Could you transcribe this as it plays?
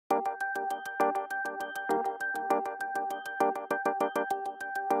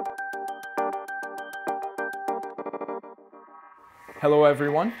Hello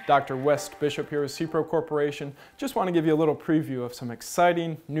everyone, Dr. West Bishop here with CPRO Corporation. Just want to give you a little preview of some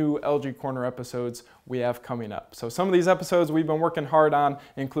exciting new Algae Corner episodes we have coming up. So some of these episodes we've been working hard on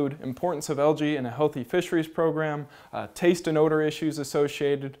include importance of algae in a healthy fisheries program, taste and odor issues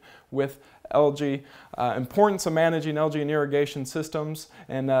associated with algae, importance of managing algae in irrigation systems,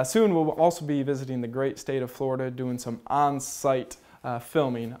 and soon we'll also be visiting the great state of Florida doing some on-site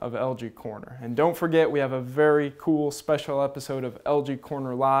filming of Algae Corner. And don't forget, we have a very cool special episode of Algae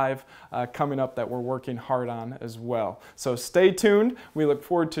Corner Live coming up that we're working hard on as well. So stay tuned. We look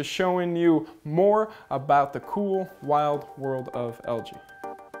forward to showing you more about the cool, wild world of algae.